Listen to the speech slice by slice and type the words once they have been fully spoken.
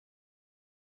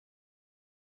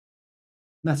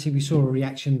Matty, we saw a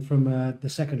reaction from the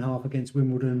second half against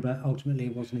Wimbledon, but ultimately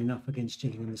it wasn't enough against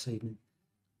Gillingham this evening.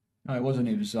 No, it wasn't.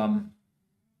 It was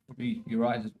probably, you're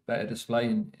right, it's a better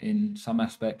display in some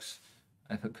aspects.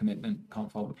 Effort, commitment,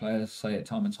 can't fault the players. Say it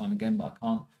time and time again, but I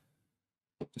can't.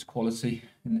 Just quality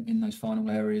in those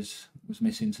final areas was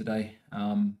missing today,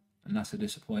 and that's a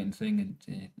disappointing thing. And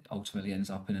it ultimately ends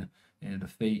up in a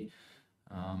defeat,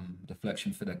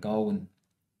 deflection for their goal, and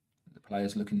the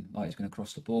players looking like he's going to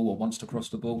cross the ball or wants to cross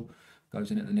the ball, goes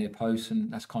in at the near post,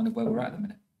 and that's kind of where we're at the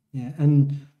minute. Yeah,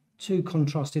 and two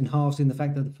contrasting halves in the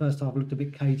fact that the first half looked a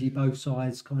bit cagey, both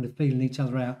sides kind of feeling each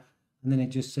other out, and then it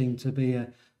just seemed to be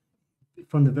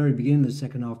from the very beginning of the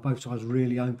second half, both sides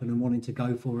really open and wanting to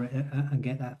go for it and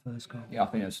get that first goal. Yeah, I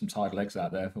think there's some tired legs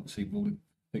out there. Obviously, with all the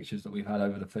fixtures that we've had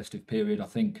over the festive period, I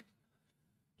think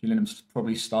Gillingham's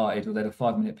probably started with a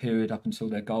 5-minute period up until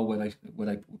their goal where they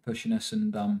were pushing us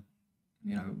and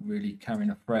really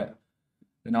carrying a threat.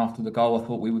 Then after the goal, I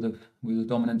thought we were the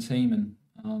dominant team,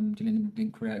 and Gillingham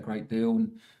didn't create a great deal,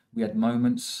 and we had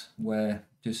moments where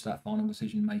just that final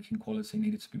decision making quality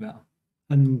needed to be better.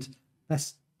 And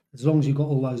that's, as long as you've got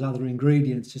all those other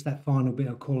ingredients, just that final bit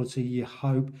of quality, you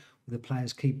hope the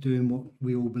players keep doing what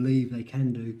we all believe they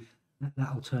can do,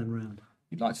 that'll turn around.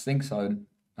 You'd like to think so.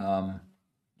 To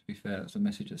be fair, that's a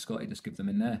message that Scotty just give them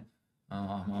in there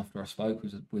after I spoke,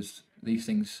 was these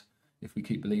things, if we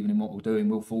keep believing in what we're doing,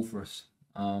 will fall for us.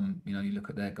 You look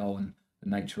at their goal and the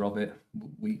nature of it,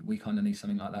 we kind of need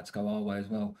something like that to go our way as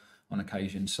well on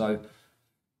occasion. So,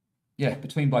 yeah,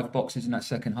 between both boxes in that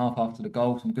second half after the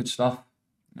goal, some good stuff.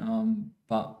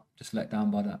 But just let down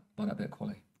by that bit of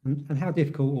quality. And how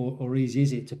difficult or easy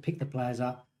is it to pick the players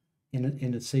up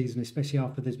in a season, especially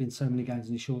after there's been so many games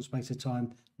in a short space of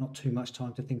time, not too much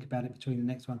time to think about it between the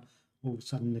next one. All of a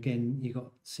sudden, again, you've got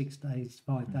 6 days,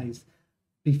 5 days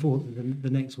before the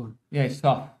next one. Yeah, it's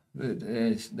tough.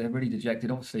 They're really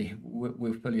dejected. Obviously,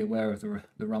 we're fully aware of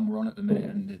the run we're on at the minute,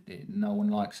 and no one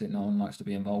likes it. No one likes to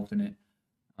be involved in it.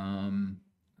 And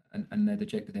they're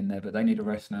dejected in there, but they need a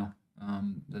rest now.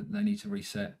 They need to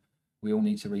reset. We all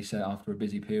need to reset after a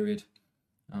busy period,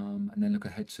 and then look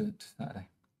ahead to Saturday.